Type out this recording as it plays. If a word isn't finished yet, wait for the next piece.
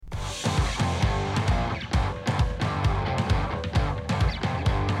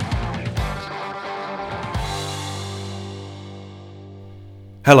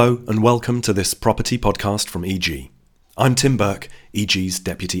Hello and welcome to this property podcast from EG. I'm Tim Burke, EG's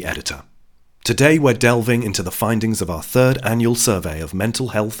Deputy Editor. Today we're delving into the findings of our third annual survey of mental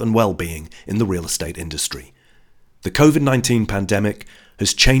health and well-being in the real estate industry. The COVID-19 pandemic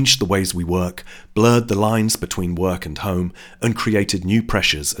has changed the ways we work, blurred the lines between work and home, and created new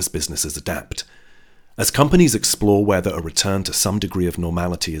pressures as businesses adapt. As companies explore whether a return to some degree of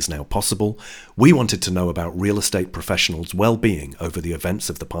normality is now possible, we wanted to know about real estate professionals' well-being over the events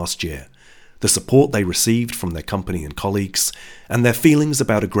of the past year, the support they received from their company and colleagues, and their feelings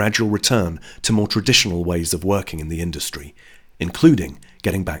about a gradual return to more traditional ways of working in the industry, including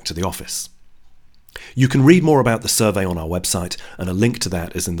getting back to the office. You can read more about the survey on our website, and a link to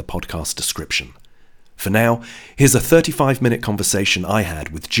that is in the podcast description. For now, here's a 35-minute conversation I had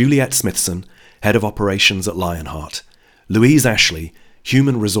with Juliet Smithson, Head of Operations at Lionheart, Louise Ashley,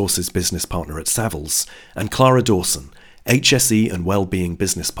 Human Resources Business Partner at Savills, and Clara Dawson, HSE and Wellbeing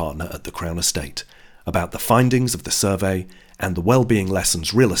Business Partner at the Crown Estate, about the findings of the survey and the wellbeing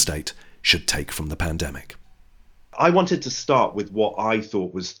lessons real estate should take from the pandemic. I wanted to start with what I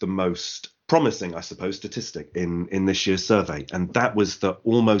thought was the most promising, I suppose, statistic in this year's survey, and that was that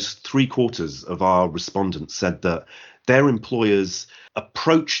almost 3/4 of our respondents said that their employers'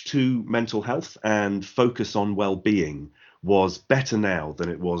 approach to mental health and focus on well-being was better now than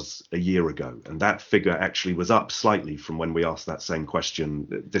it was a year ago. And that figure actually was up slightly from when we asked that same question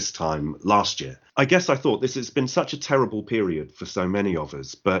this time last year. I guess I thought this has been such a terrible period for so many of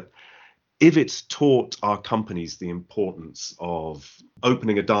us, but if it's taught our companies the importance of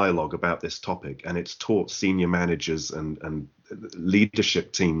opening a dialogue about this topic, and it's taught senior managers and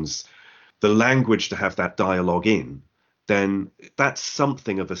leadership teams the language to have that dialogue in, then that's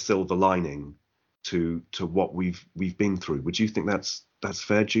something of a silver lining to what we've been through. Would you think that's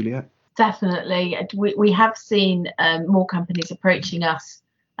fair, Juliet? Definitely. We have seen more companies approaching us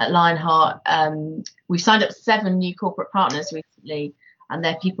at Lionheart. We've signed up 7 new corporate partners recently, and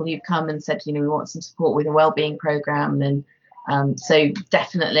they're people who've come and said, we want some support with a wellbeing program. And so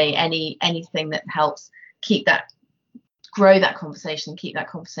definitely anything that helps grow that conversation, keep that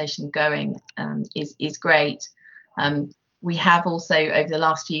conversation going is great. We have also, over the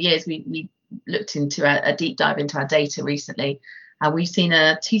last few years, we looked into a deep dive into our data recently, and we've seen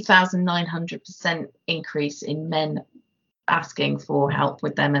a 2,900% increase in men asking for help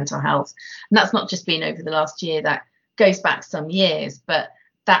with their mental health. And that's not just been over the last year, that goes back some years, but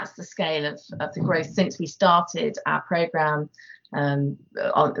that's the scale of the growth since we started our programme on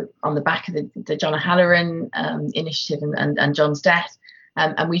the back of the John O'Halloran initiative and John's death.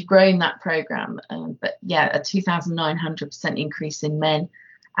 And we've grown that programme, but yeah, a 2,900% increase in men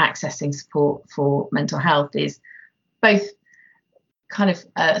accessing support for mental health is both kind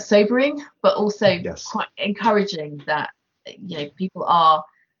of sobering, but also quite encouraging that people are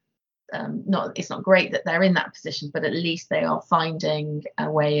it's not great that they're in that position, but at least they are finding a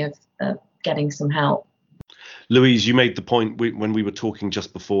way of getting some help. Louise, you made the point when we were talking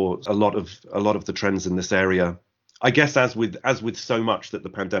just before, a lot of the trends in this area, I guess as with so much that the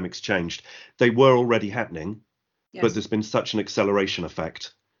pandemic's changed, they were already happening, yes, but there's been such an acceleration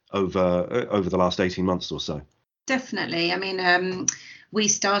effect over the last 18 months or so. Definitely. I mean, we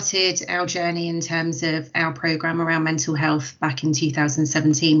started our journey in terms of our programme around mental health back in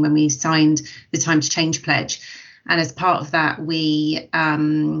 2017 when we signed the Time to Change pledge. And as part of that, we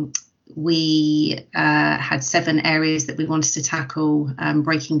had 7 areas that we wanted to tackle,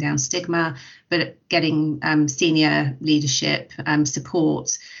 breaking down stigma, but getting senior leadership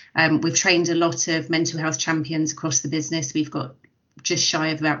support. We've trained a lot of mental health champions across the business. We've got just shy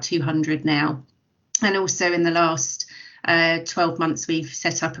of about 200 now. And also in the last 12 months, we've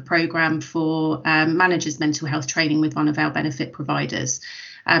set up a programme for managers' mental health training with one of our benefit providers.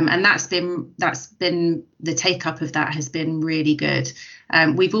 And that's been the take up of that has been really good.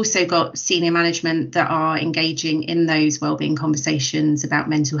 We've also got senior management that are engaging in those wellbeing conversations about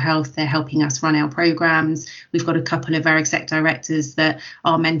mental health. They're helping us run our programs. We've got a couple of our exec directors that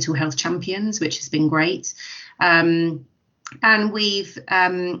are mental health champions, which has been great. And we've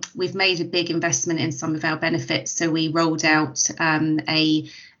made a big investment in some of our benefits. So we rolled out a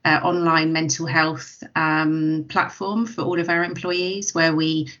online mental health platform for all of our employees, where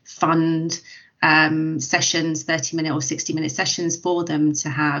we fund sessions, 30-minute or 60-minute sessions for them to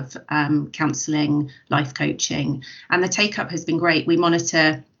have counselling, life coaching, and the take up has been great. We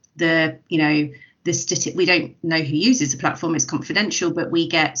monitor the we don't know who uses the platform; it's confidential, but we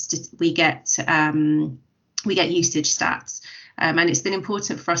get usage stats. And it's been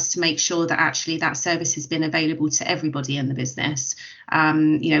important for us to make sure that actually that service has been available to everybody in the business,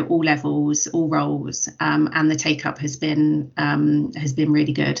 all levels, all roles, and the take up has been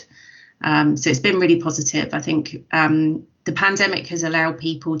really good. So it's been really positive. I think the pandemic has allowed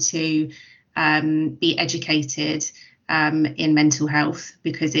people to be educated in mental health,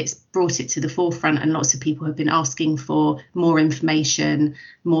 because it's brought it to the forefront, and lots of people have been asking for more information,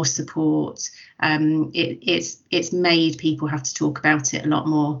 more support. It's made people have to talk about it a lot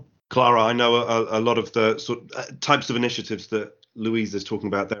more. Clara, I know a lot of the types of initiatives that Louise is talking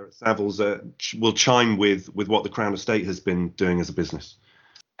about there at Savills will chime with what the Crown Estate has been doing as a business.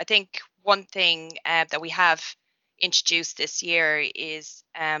 I think one thing that we have introduced this year is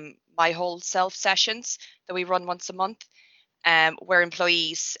My Whole Self sessions that we run once a month, where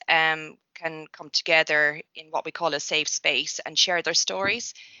employees can come together in what we call a safe space and share their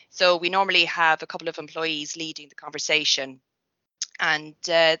stories. So we normally have a couple of employees leading the conversation, and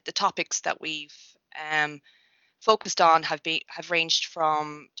the topics that we've focused on have ranged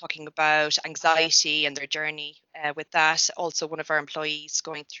from talking about anxiety and their journey with that. Also, one of our employees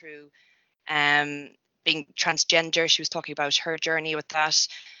going through being transgender. She was talking about her journey with that.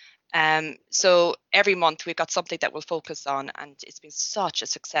 So every month we've got something that we'll focus on, and it's been such a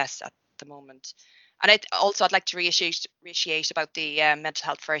success at the moment. And I'd like to reiterate about the mental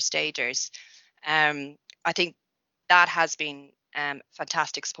health first aiders. I think that has been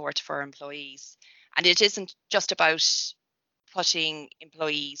fantastic support for employees. And it isn't just about putting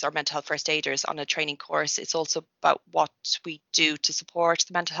employees or mental health first aiders on a training course. It's also about what we do to support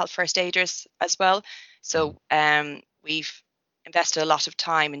the mental health first aiders as well. So we've invested a lot of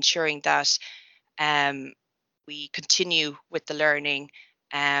time ensuring that we continue with the learning.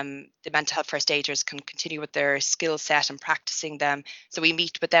 The mental health first aiders can continue with their skill set and practicing them. So we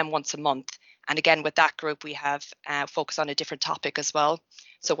meet with them once a month. And again, with that group, we have focus on a different topic as well.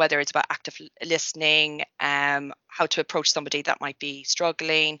 So whether it's about active listening, how to approach somebody that might be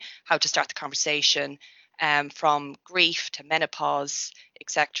struggling, how to start the conversation, from grief to menopause,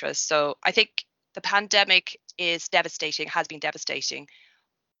 etc. So I think the pandemic is devastating, has been devastating,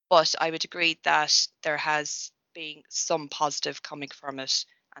 but I would agree that there has been some positive coming from it,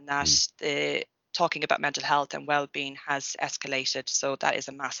 and that the talking about mental health and well-being has escalated. So that is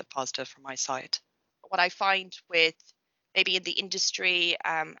a massive positive from my side. What I find with maybe in the industry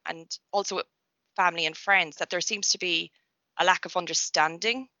and also with family and friends, that there seems to be a lack of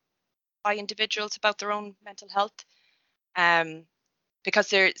understanding by individuals about their own mental health, because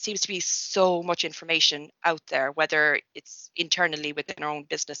there seems to be so much information out there, whether it's internally within our own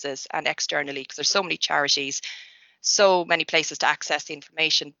businesses and externally, because there's so many charities, so many places to access the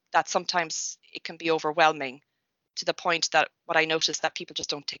information, that sometimes it can be overwhelming, to the point that what I notice that people just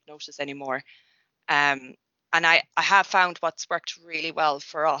don't take notice anymore. And I have found what's worked really well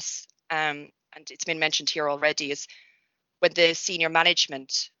for us, and it's been mentioned here already, is when the senior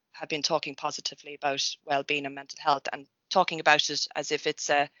management have been talking positively about well-being and mental health, and talking about it as if it's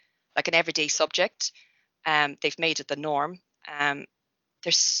like an everyday subject. They've made it the norm.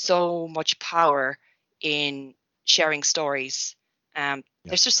 There's so much power in sharing stories.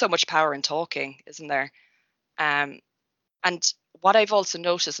 There's just so much power in talking, isn't there? And what I've also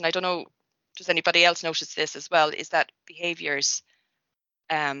noticed, and I don't know, does anybody else notice this as well, is that behaviors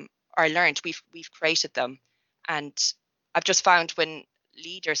are learned. We've created them. And I've just found when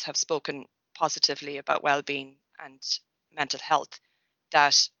leaders have spoken positively about well-being and mental health,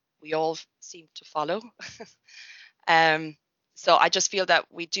 that we all seem to follow. So I just feel that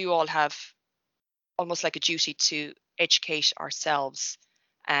we do all have almost like a duty to educate ourselves,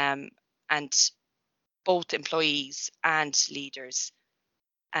 and both employees and leaders,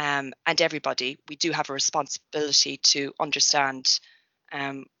 and everybody, we do have a responsibility to understand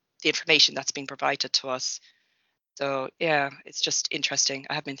the information that's being provided to us. So yeah, it's just interesting.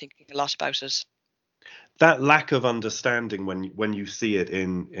 I have been thinking a lot about it. That lack of understanding, when you see it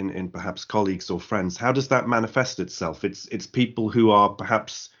in perhaps colleagues or friends, how does that manifest itself? It's people who are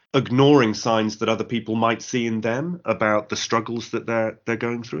perhaps ignoring signs that other people might see in them about the struggles that they're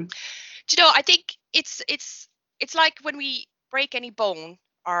going through. Do you know, I think it's like when we break any bone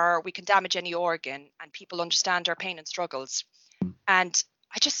or we can damage any organ, and people understand our pain and struggles. And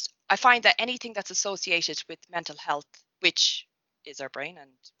I find that anything that's associated with mental health, which is our brain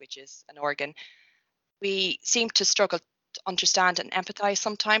and which is an organ, we seem to struggle to understand and empathize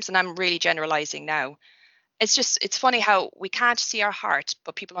sometimes. And I'm really generalizing now. It's funny how we can't see our heart,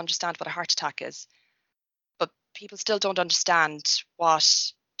 but people understand what a heart attack is. But people still don't understand what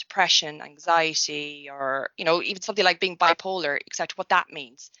depression, anxiety, or, even something like being bipolar, exactly what that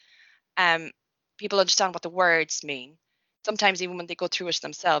means. People understand what the words mean, sometimes even when they go through it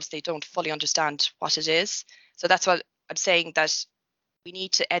themselves, they don't fully understand what it is. So that's what I'm saying, that we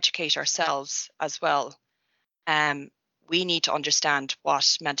need to educate ourselves as well. We need to understand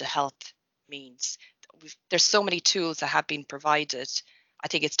what mental health means. There's so many tools that have been provided. I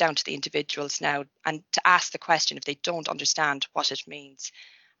think it's down to the individuals now, and to ask the question if they don't understand what it means.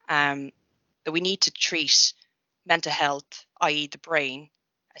 That we need to treat mental health, i.e. the brain,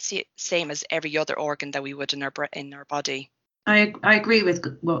 same as every other organ that we would in our body. I agree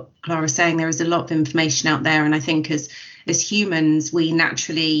with what Clara's saying. There is a lot of information out there, and I think as humans we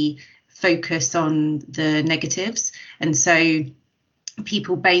naturally focus on the negatives, and so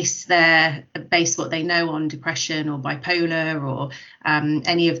people base what they know on depression or bipolar or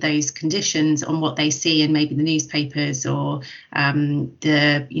any of those conditions on what they see in maybe the newspapers or on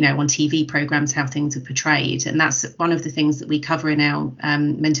TV programs, how things are portrayed. And that's one of the things that we cover in our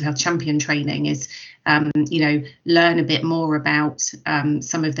mental health champion training is learn a bit more about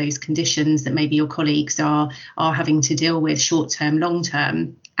some of those conditions that maybe your colleagues are having to deal with short term, long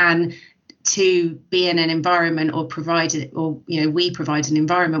term, and to be in an environment we provide an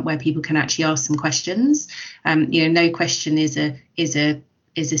environment where people can actually ask some questions. No question is a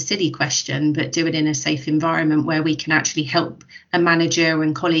silly question, but do it in a safe environment where we can actually help a manager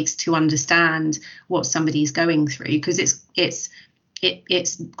and colleagues to understand what somebody's going through, because it's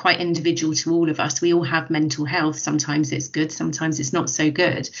quite individual to all of us. We all have mental health. Sometimes it's good, sometimes it's not so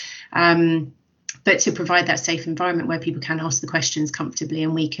good. But to provide that safe environment where people can ask the questions comfortably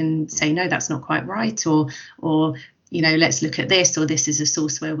and we can say, no, that's not quite right, or let's look at this, or this is a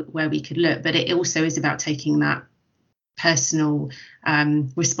source where we could look. But it also is about taking that personal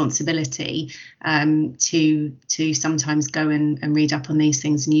responsibility to sometimes go and read up on these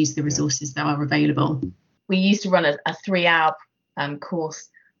things and use the resources that are available. We used to run a 3-hour course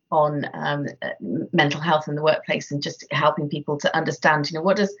on mental health in the workplace, and just helping people to understand,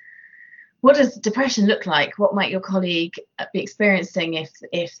 what does depression look like? What might your colleague be experiencing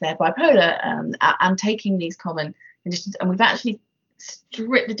if they're bipolar? And taking these common conditions, and we've actually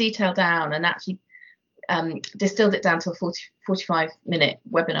stripped the detail down and actually distilled it down to a 45-minute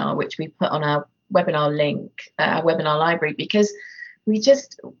webinar, which we put on our webinar link, our webinar library, because we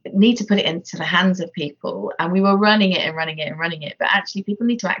just need to put it into the hands of people. And we were running it, but actually people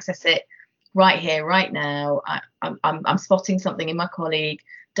need to access it right here, right now. I'm spotting something in my colleague,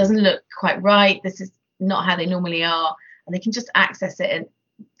 doesn't look quite right, this is not how they normally are, and they can just access it.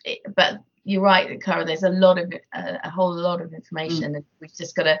 But you're right, Clara, there's a whole lot of information, and we've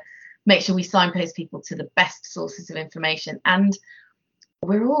just got to make sure we signpost people to the best sources of information. And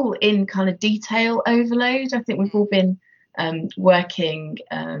we're all in kind of detail overload. I think we've all been working.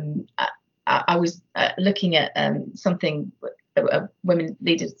 I was looking at something, a women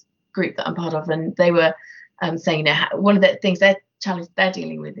leaders group that I'm part of, and they were saying, one of the things challenge they're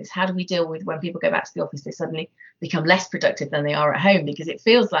dealing with is, how do we deal with when people go back to the office, they suddenly become less productive than they are at home, because it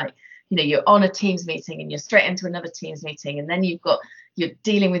feels like you're on a Teams meeting and you're straight into another Teams meeting, and then you're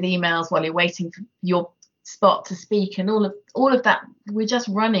dealing with emails while you're waiting for your spot to speak, and all of that. We're just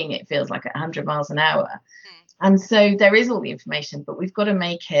running, it feels like, at 100 miles an hour. And so there is all the information, but we've got to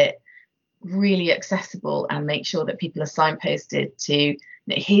make it really accessible and make sure that people are signposted to,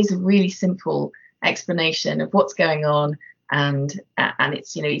 here's a really simple explanation of what's going on. And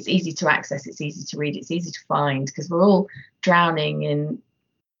it's it's easy to access, it's easy to read, it's easy to find, because we're all drowning in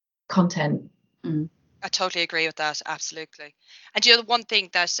content. I totally agree with that, absolutely. And the one thing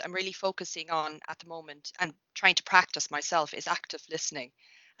that I'm really focusing on at the moment and trying to practice myself is active listening.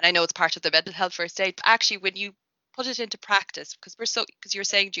 And I know it's part of the mental health first aid, but actually when you put it into practice, because you're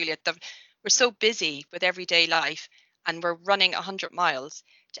saying, Juliet, that we're so busy with everyday life and we're running 100 miles,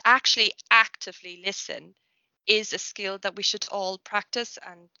 to actually actively listen is a skill that we should all practice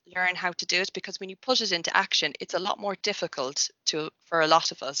and learn how to do it, because when you put it into action, it's a lot more difficult for a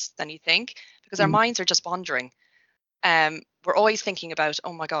lot of us than you think, because our minds are just wandering. We're always thinking about,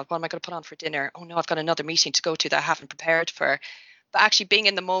 oh my God, what am I going to put on for dinner? Oh no, I've got another meeting to go to that I haven't prepared for. But actually being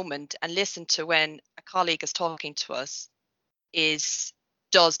in the moment and listen to when a colleague is talking to us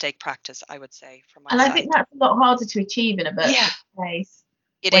does take practice, I would say, from my side. And I think that's a lot harder to achieve in a virtual place.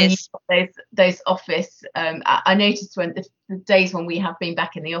 It is. Those office, I noticed when the days when we have been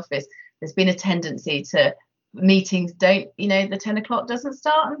back in the office, there's been a tendency to meetings the 10 o'clock doesn't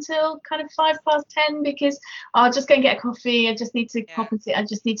start until kind of 10:05, because I'll just go and get a coffee, I just need to pop and sit, I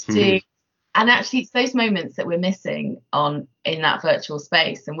just need to do. And actually it's those moments that we're missing in that virtual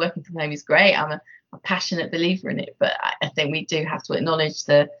space. And working from home is great, I'm a passionate believer in it, but I think we do have to acknowledge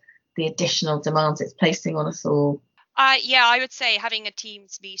the additional demands it's placing on us all. I would say having a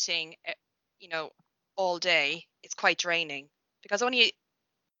Teams meeting, all day, it's quite draining, because only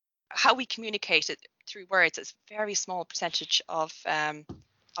how we communicate it through words is a very small percentage of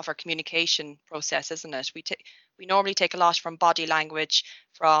our communication process, isn't it? We normally take a lot from body language,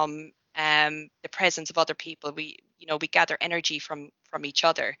 from the presence of other people. We gather energy from each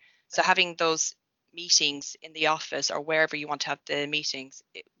other. So having those meetings in the office or wherever you want to have the meetings,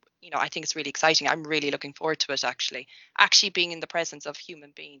 I think it's really exciting. I'm really looking forward to it, actually being in the presence of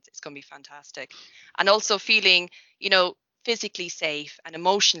human beings. It's going to be fantastic. And also feeling, physically safe and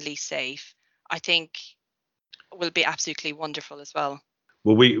emotionally safe, I think will be absolutely wonderful as well.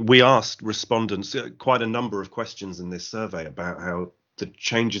 Well, we asked respondents quite a number of questions in this survey about how the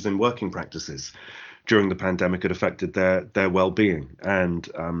changes in working practices during the pandemic had affected their well-being, and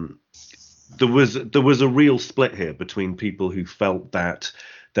there was a real split here between people who felt that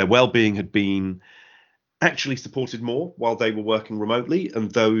their well-being had been actually supported more while they were working remotely,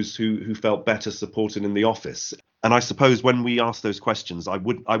 and those who felt better supported in the office. And I suppose when we asked those questions, I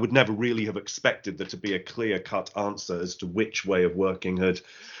would never really have expected there to be a clear-cut answer as to which way of working had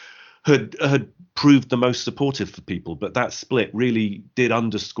proved the most supportive for people. But that split really did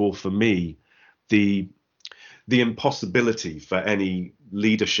underscore for me the impossibility for any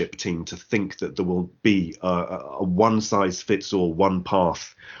leadership team to think that there will be a one-size-fits-all,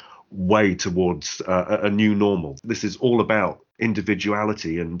 one-path way towards a new normal. This is all about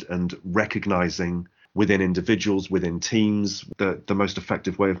individuality and recognizing within individuals, within teams, the most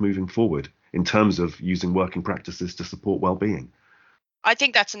effective way of moving forward in terms of using working practices to support well-being. I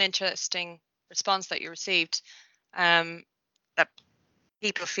think that's an interesting response that you received, that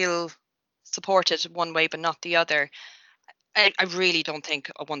people feel supported one way but not the other. I really don't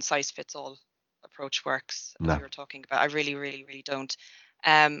think a one-size-fits-all approach works, as you were talking about. I really, really, really don't.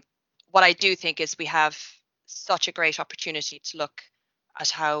 What I do think is we have such a great opportunity to look at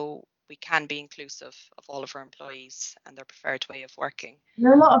how we can be inclusive of all of our employees and their preferred way of working.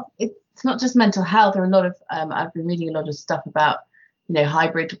 There are a lot of, it's not just mental health. There are a lot of, I've been reading a lot of stuff about,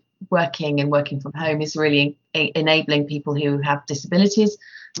 hybrid working and working from home is really enabling people who have disabilities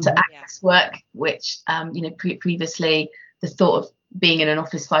to access work, which, previously the thought of being in an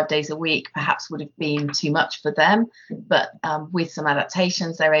office 5 days a week perhaps would have been too much for them. But with some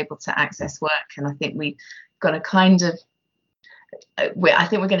adaptations, they're able to access work. And I think we've got a kind of, I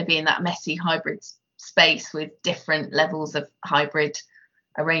think we're going to be in that messy hybrid space with different levels of hybrid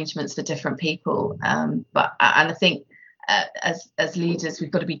arrangements for different people. And I think as leaders,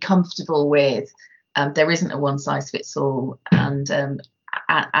 we've got to be comfortable with there isn't a one size fits all, and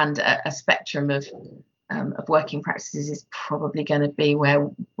a spectrum of working practices is probably going to be where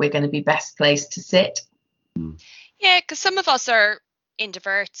we're going to be best placed to sit. Yeah, because some of us are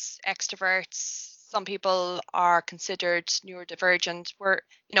introverts, extroverts. Some people are considered neurodivergent. We're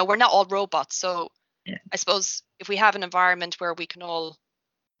not all robots. So I suppose if we have an environment where we can all,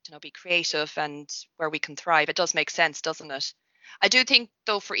 be creative and where we can thrive, it does make sense, doesn't it? I do think,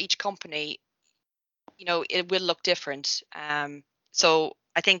 though, for each company, it will look different. So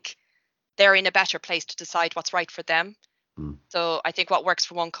I think they're in a better place to decide what's right for them. So I think what works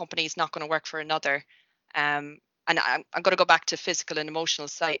for one company is not going to work for another. And I'm going to go back to physical and emotional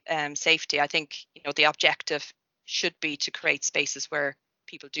safety. I think, the objective should be to create spaces where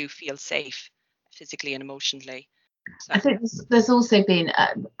people do feel safe physically and emotionally. So. I think there's also been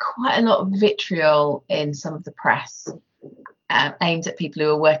quite a lot of vitriol in some of the press aimed at people who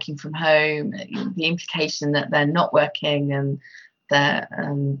are working from home, the implication that they're not working and they're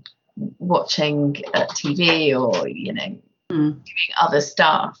watching TV or, doing other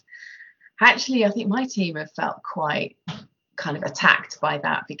stuff. Actually, I think my team have felt quite kind of attacked by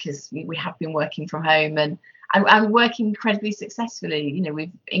that, because we have been working from home and working incredibly successfully.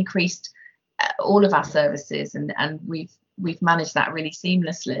 We've increased all of our services and we've managed that really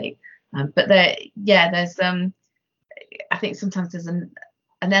seamlessly. But there's I think sometimes there's an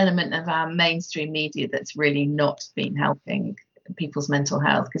element of our mainstream media that's really not been helping people's mental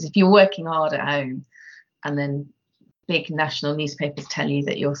health, because if you're working hard at home and then big national newspapers tell you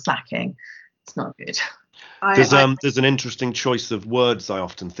that you're slacking, it's not good. There's an interesting choice of words, I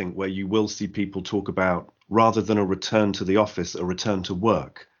often think, where you will see people talk about, rather than a return to the office, a return to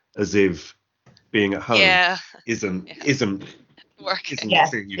work, as if being at home isn't working.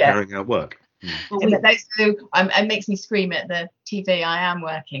 You carrying out work. Well, it makes me scream at the TV. I am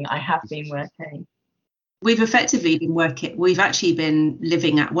working. I have been working. We've effectively been working. We've actually been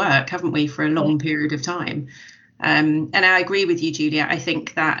living at work, haven't we, for a long period of time? And I agree with you, Julia. I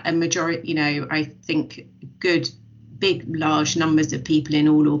think that a majority, I think large numbers of people in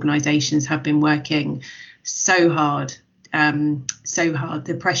all organisations have been working so hard so hard.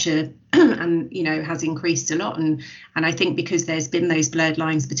 The pressure and has increased a lot, and I think because there's been those blurred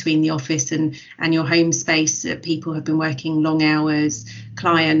lines between the office and your home space, that people have been working long hours.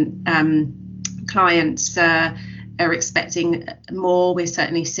 Clients are expecting more. We're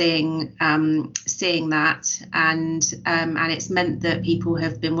certainly seeing that, and it's meant that people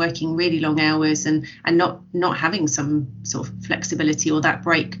have been working really long hours and not having some sort of flexibility or that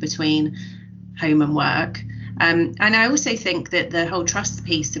break between home and work. And I also think that the whole trust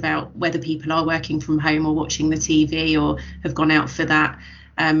piece about whether people are working from home or watching the TV or have gone out for that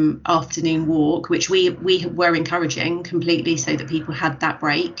afternoon walk, which we were encouraging completely, so that people had that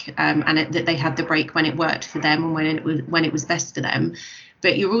break, and that they had the break when it worked for them and when it was best for them.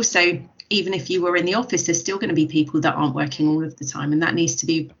 But you're also, even if you were in the office, there's still going to be people that aren't working all of the time, and that needs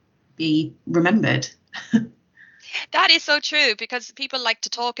to be remembered. That is so true, because people like to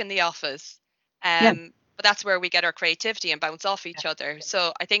talk in the office, but that's where we get our creativity and bounce off each other.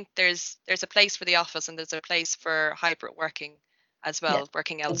 So I think there's a place for the office, and there's a place for hybrid working as well,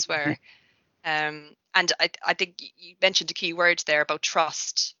 working elsewhere. And I think you mentioned a key word there about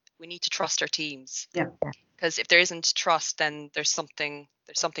trust. We need to trust our teams. Because if there isn't trust, then there's something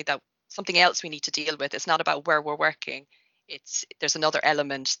else we need to deal with. It's not about where we're working. There's another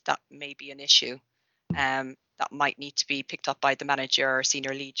element that may be an issue, that might need to be picked up by the manager or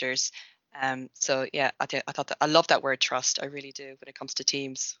senior leaders. So yeah, I love that word trust. I really do, when it comes to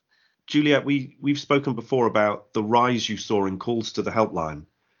teams. Juliet, we've spoken before about the rise you saw in calls to the helpline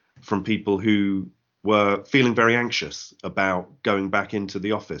from people who were feeling very anxious about going back into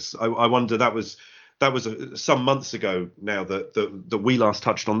the office. I wonder, that was some months ago now that we last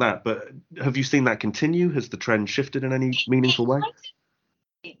touched on that, but have you seen that continue? Has the trend shifted in any meaningful way?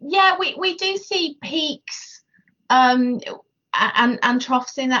 Yeah, we do see peaks and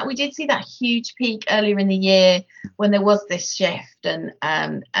troughs in that. We did see that huge peak earlier in the year when there was this shift, and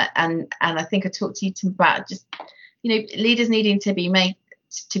I think I talked to you, Tim, about just leaders needing to be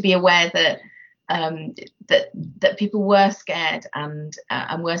aware that that people were scared and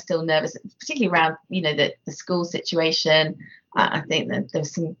were still nervous, particularly around the school situation. I think that there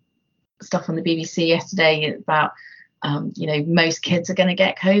was some stuff on the BBC yesterday about most kids are going to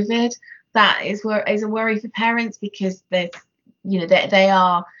get COVID. That is a worry for parents, because there's they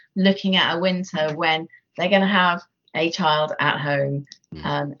are looking at a winter when they're going to have a child at home,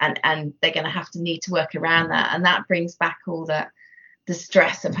 and they're going to have to need to work around that, and that brings back all the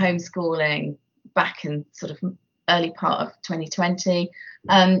stress of homeschooling back in sort of early part of 2020.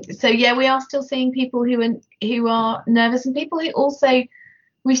 So yeah, we are still seeing people who are nervous, and people who also,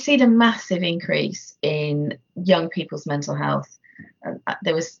 we've seen a massive increase in young people's mental health.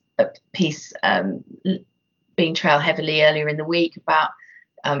 There was a piece being trailed heavily earlier in the week about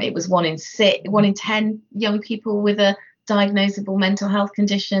it was 1 in 10 young people with a diagnosable mental health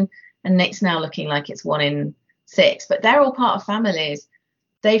condition, and it's now looking like it's 1 in 6. But they're all part of families.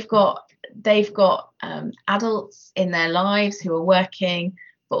 They've got adults in their lives who are working,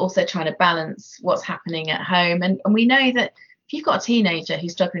 but also trying to balance what's happening at home. And we know that if you've got a teenager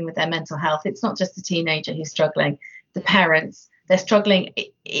who's struggling with their mental health, it's not just the teenager who's struggling. The parents, they're struggling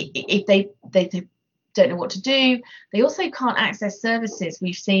if they don't know what to do. They also can't access services.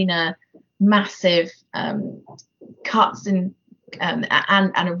 We've seen a massive cuts in and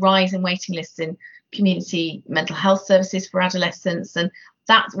a rise in waiting lists in community mental health services for adolescents, and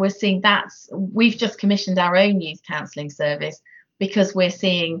we've just commissioned our own youth counselling service, because we're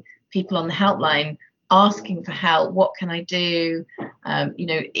seeing people on the helpline asking for help. What can I do?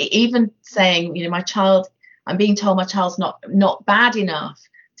 Even saying, I'm being told my child's not bad enough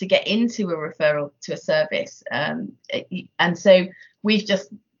to get into a referral to a service, and so we've just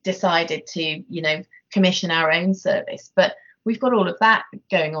decided to commission our own service. But we've got all of that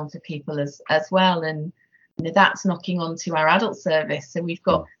going on for people as well, and that's knocking on to our adult service. So we've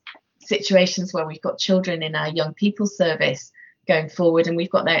got situations where we've got children in our young people service going forward, and we've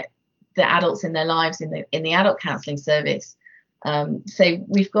got the adults in their lives in the adult counselling service. So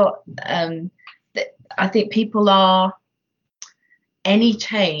we've got I think people are, any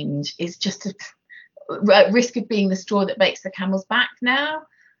change is just a risk of being the straw that breaks the camel's back now.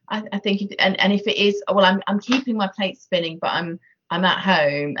 I think, and if it is, well, I'm keeping my plate spinning, but I'm at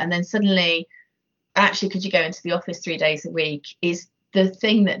home, and then suddenly, actually, could you go into the office 3 days a week, is the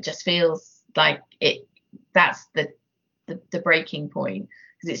thing that just feels like it. That's the breaking point,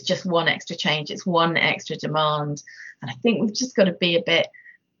 because it's just one extra change, it's one extra demand, and I think we've just got to be a bit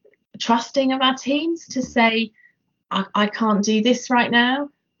trusting of our teams to say, I can't do this right now,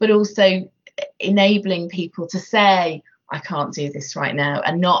 but also enabling people to say, I can't do this right now,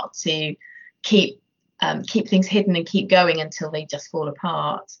 and not to keep keep things hidden and keep going until they just fall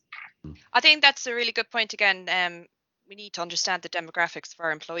apart. I think that's a really good point again. We need to understand the demographics of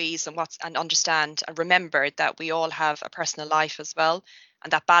our employees and understand and remember that we all have a personal life as well,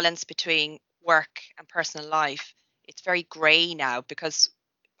 and that balance between work and personal life, it's very grey now, because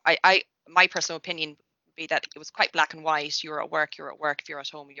my personal opinion would be that it was quite black and white. You're at work, you're at work. If you're at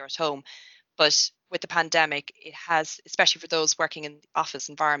home, you're at home. But with the pandemic, it has, especially for those working in the office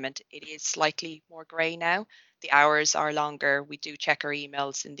environment, it is slightly more grey now. The hours are longer. We do check our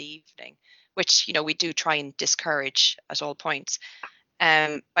emails in the evening, which, you know, we do try and discourage at all points.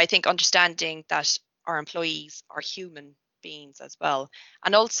 But I think understanding that our employees are human beings as well,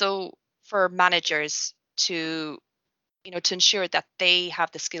 and also for managers to, you know, to ensure that they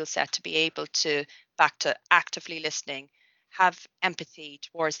have the skill set to be able to back to actively listening, have empathy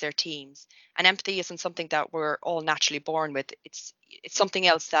towards their teams. And empathy isn't something that we're all naturally born with. It's something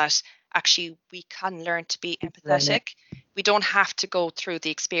else that actually we can learn to be empathetic. We don't have to go through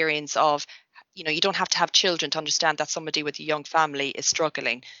the experience of, you know, you don't have to have children to understand that somebody with a young family is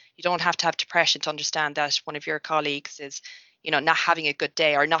struggling. You don't have to have depression to understand that one of your colleagues is, you know, not having a good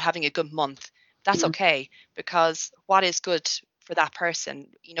day or not having a good month. That's okay, because what is good for that person,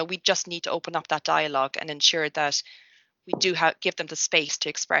 you know, we just need to open up that dialogue and ensure that we do give them the space to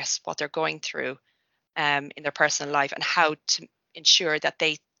express what they're going through in their personal life, and how to ensure that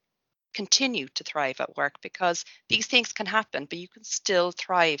they continue to thrive at work, because these things can happen, but you can still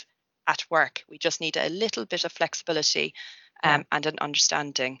thrive at work. We just need a little bit of flexibility and an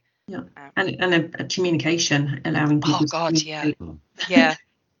understanding. Yeah, and a communication, allowing people to communicate. Yeah.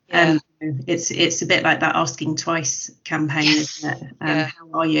 It's a bit like that asking twice campaign, isn't it? How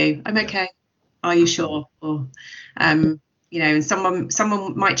are you? I'm okay. Are you sure? Or you know, and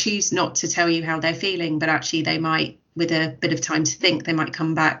someone might choose not to tell you how they're feeling, but actually they might, with a bit of time to think, they might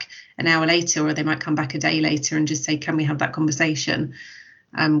come back an hour later, or they might come back a day later and just say, can we have that conversation?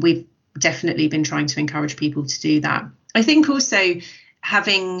 We've definitely been trying to encourage people to do that. I think also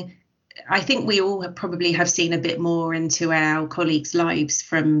I think we all probably have seen a bit more into our colleagues' lives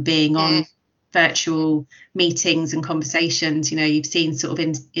from being on virtual meetings and conversations. You know, you've seen sort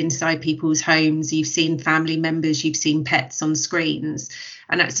of inside people's homes, you've seen family members, you've seen pets on screens.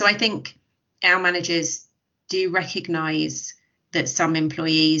 And so I think our managers do recognise that some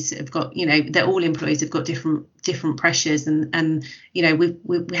employees have got, you know, that all employees have got different pressures, and you know,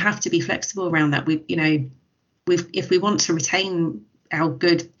 we have to be flexible around that. If we want to retain our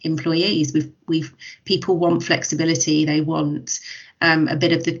good employees, people want flexibility. They want a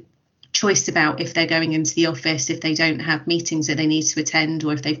bit of the choice about if they're going into the office, if they don't have meetings that they need to attend,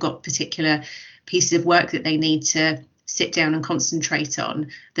 or if they've got particular pieces of work that they need to sit down and concentrate on,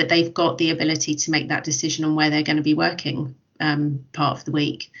 that they've got the ability to make that decision on where they're going to be working part of the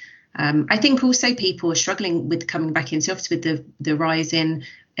week. I think also people are struggling with coming back into the office with the rise in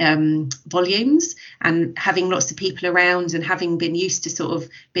volumes, and having lots of people around, and having been used to sort of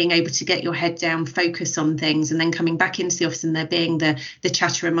being able to get your head down, focus on things, and then coming back into the office and there being the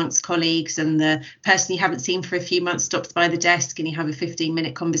chatter amongst colleagues, and the person you haven't seen for a few months stops by the desk and you have a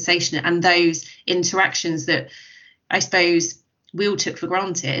 15-minute conversation, and those interactions that I suppose we all took for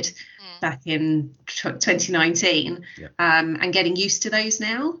granted back in 2019, and getting used to those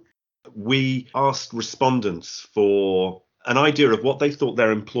now. We asked respondents for an idea of what they thought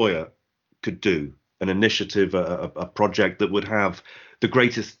their employer could do, an initiative, a project that would have the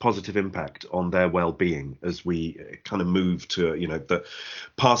greatest positive impact on their well-being as we kind of move to, you know,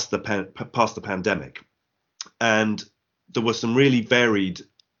 past the pandemic. And there were some really varied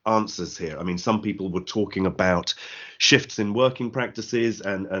answers here. I mean, some people were talking about shifts in working practices,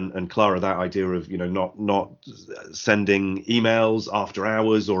 and Clara, that idea of, you know, not sending emails after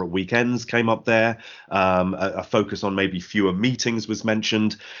hours or at weekends came up there. A focus on maybe fewer meetings was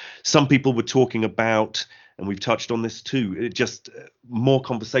mentioned. Some people were talking about, and we've touched on this too, just more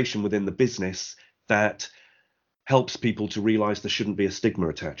conversation within the business that helps people to realize there shouldn't be a stigma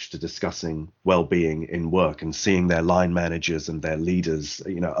attached to discussing well-being in work, and seeing their line managers and their leaders,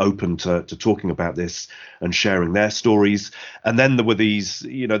 you know, open to talking about this and sharing their stories. And then there were these,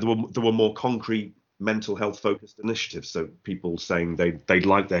 you know, there were more concrete mental health focused initiatives. So people saying they'd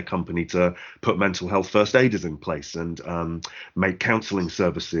like their company to put mental health first aiders in place, and make counselling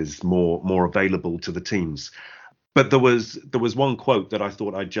services more available to the teams. But there was one quote that I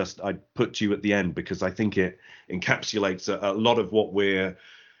thought I'd put to you at the end, because I think it encapsulates a lot of what we're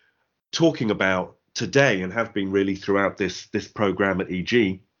talking about today, and have been really throughout this program at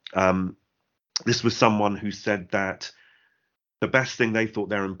EG. This was someone who said that the best thing they thought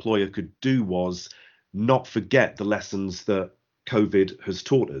their employer could do was not forget the lessons that COVID has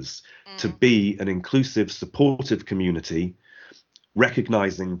taught us, to be an inclusive, supportive community,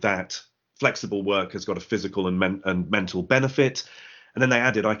 recognizing that flexible work has got a physical and mental benefit. And then they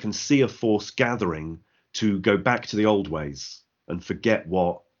added, I can see a force gathering to go back to the old ways and forget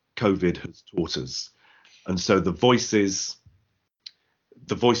what COVID has taught us. And so the voices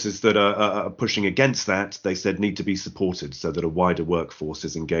that are pushing against that, they said, need to be supported so that a wider workforce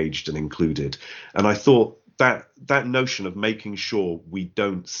is engaged and included. And I thought that notion of making sure we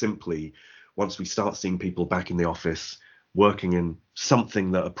don't simply, once we start seeing people back in the office working in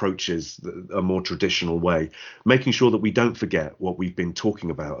something that approaches a more traditional way, making sure that we don't forget what we've been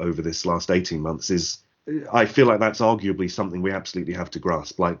talking about over this last 18 months is, I feel like that's arguably something we absolutely have to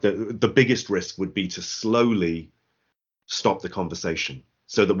grasp. Like the biggest risk would be to slowly stop the conversation,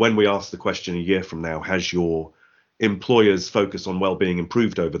 so that when we ask the question a year from now, has your employer's focus on well-being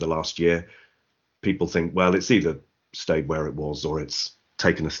improved over the last year? People think, well, it's either stayed where it was or it's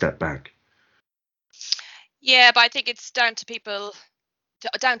taken a step back. Yeah, but I think it's down to people,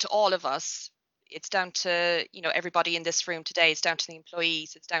 down to all of us. It's down to, everybody in this room today. It's down to the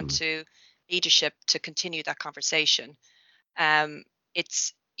employees. It's down to leadership to continue that conversation.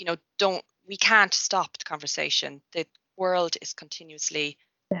 It's, we can't stop the conversation. The world is continuously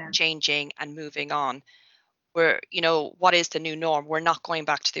changing and moving on. What is the new norm? We're not going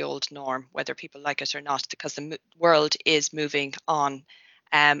back to the old norm, whether people like it or not, because the world is moving on.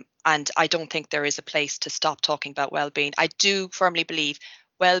 And I don't think there is a place to stop talking about well-being. I do firmly believe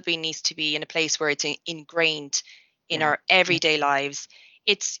well-being needs to be in a place where it's ingrained in our everyday lives.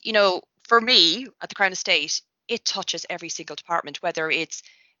 It's, for me at the Crown Estate, it touches every single department, whether it's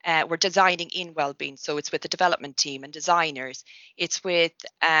we're designing in well-being, so it's with the development team and designers. It's with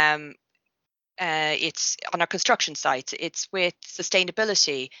it's on our construction sites. It's with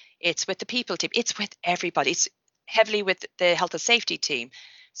sustainability. It's with the people team. It's with everybody. It's heavily with the health and safety team.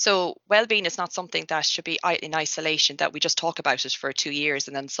 So well-being is not something that should be in isolation, that we just talk about it for 2 years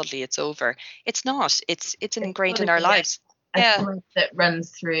and then suddenly it's over. It's not. It's ingrained in our lives. That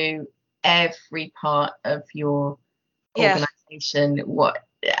runs through every part of your organization.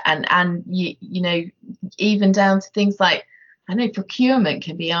 And even down to things like, I know procurement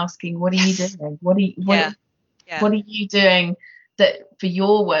can be asking, what are you doing? What are you doing that for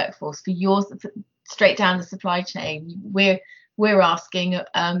your workforce, for yours, straight down the supply chain? We're asking,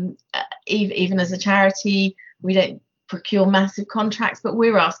 even as a charity, we don't procure massive contracts, but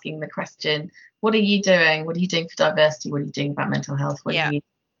we're asking the question, what are you doing? What are you doing for diversity? What are you doing about mental health? What are you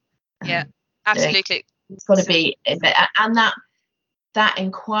absolutely doing? It's got to be, and that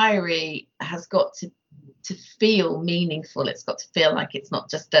inquiry has got to feel meaningful. It's got to feel like it's not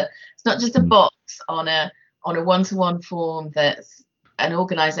just a box on a one-to-one form that's an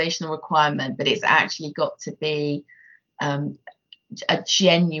organizational requirement, but it's actually got to be a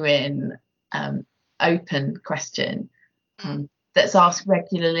genuine open question that's asked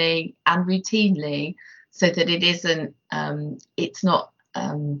regularly and routinely, so that it isn't it's not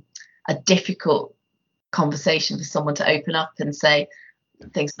a difficult conversation for someone to open up and say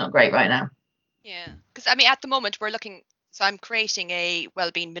things are not great right now. Yeah, because at the moment I'm creating a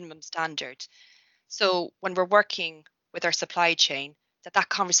wellbeing minimum standard. So when we're working with our supply chain, that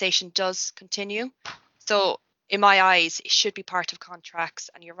conversation does continue. So in my eyes, it should be part of contracts,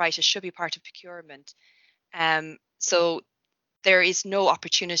 and you're right, it should be part of procurement. So there is no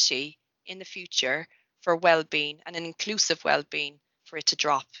opportunity in the future for well-being and an inclusive well-being for it to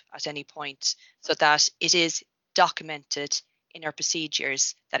drop at any point, so that it is documented in our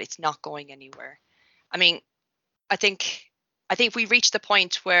procedures that it's not going anywhere. I think we reached the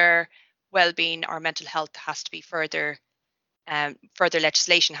point where well-being or mental health has to be further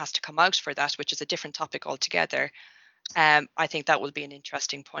legislation has to come out for that, which is a different topic altogether. I think that will be an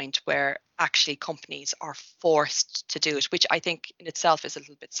interesting point where actually companies are forced to do it, which I think in itself is a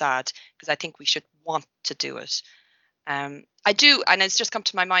little bit sad, because I think we should want to do it. I do, and it's just come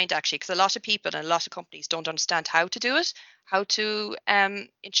to my mind actually, because a lot of people and a lot of companies don't understand how to do it, how to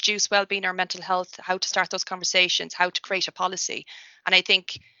introduce well-being or mental health, how to start those conversations, how to create a policy. And I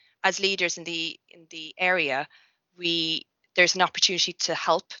think as leaders in the area, there's an opportunity to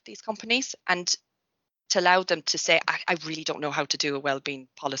help these companies and to allow them to say, I really don't know how to do a well-being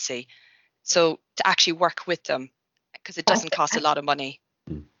policy. So to actually work with them, because it doesn't cost a lot of money.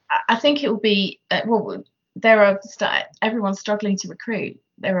 I think it will be, everyone's struggling to recruit.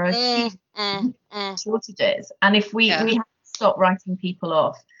 There are huge shortages. And if we have to stop writing people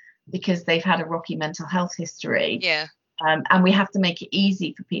off because they've had a rocky mental health history, and we have to make it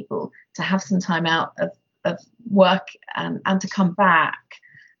easy for people to have some time out of work and to come back,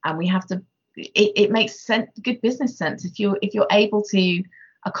 and we have to it makes sense, good business sense, if you're able to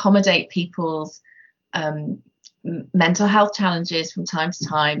accommodate people's mental health challenges from time to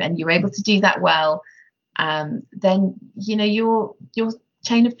time, and you're able to do that well, then your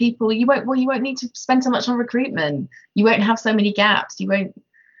chain of people, you won't need to spend so much on recruitment. You won't have so many gaps. You won't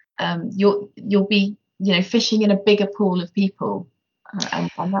you'll be fishing in a bigger pool of people,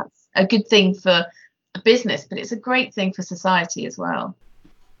 and that's a good thing for a business, but it's a great thing for society as well.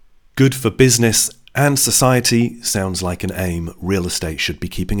 Good for business and society sounds like an aim real estate should be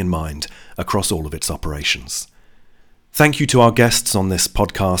keeping in mind across all of its operations. Thank you to our guests on this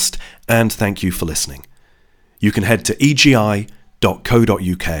podcast, and thank you for listening. You can head to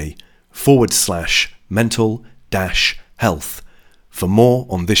egi.co.uk/mental-health for more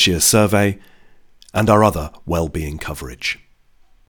on this year's survey and our other wellbeing coverage.